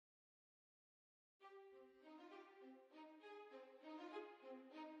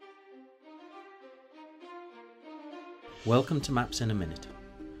Welcome to Maps in a Minute.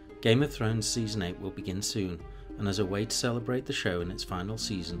 Game of Thrones Season 8 will begin soon, and as a way to celebrate the show in its final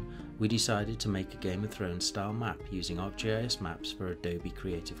season, we decided to make a Game of Thrones style map using ArcGIS Maps for Adobe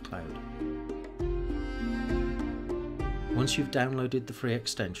Creative Cloud. Once you've downloaded the free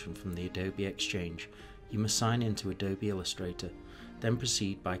extension from the Adobe Exchange, you must sign into Adobe Illustrator, then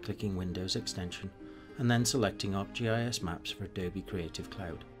proceed by clicking Windows Extension, and then selecting ArcGIS Maps for Adobe Creative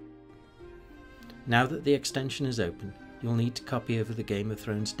Cloud. Now that the extension is open, you'll need to copy over the Game of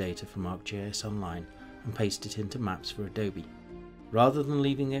Thrones data from ArcGIS Online and paste it into Maps for Adobe. Rather than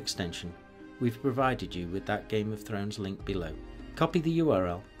leaving the extension, we've provided you with that Game of Thrones link below. Copy the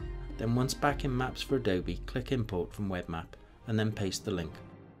URL, then once back in Maps for Adobe, click Import from Web Map and then paste the link.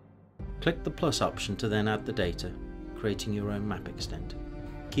 Click the plus option to then add the data, creating your own map extent.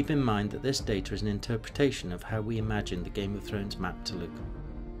 Keep in mind that this data is an interpretation of how we imagine the Game of Thrones map to look.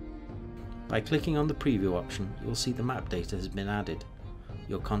 By clicking on the preview option, you'll see the map data has been added.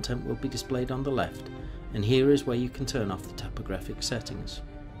 Your content will be displayed on the left, and here is where you can turn off the topographic settings.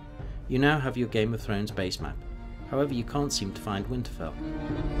 You now have your Game of Thrones base map, however you can't seem to find Winterfell.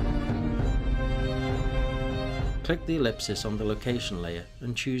 Click the ellipsis on the location layer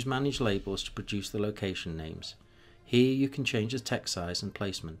and choose Manage Labels to produce the location names. Here you can change the text size and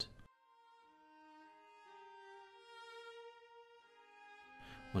placement.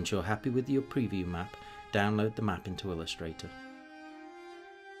 Once you're happy with your preview map, download the map into Illustrator.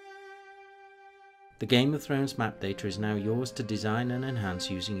 The Game of Thrones map data is now yours to design and enhance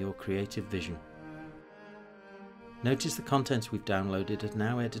using your creative vision. Notice the contents we've downloaded are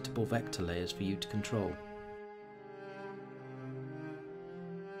now editable vector layers for you to control.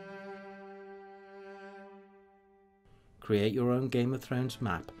 Create your own Game of Thrones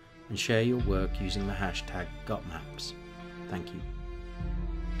map and share your work using the hashtag #GotMaps. Thank you.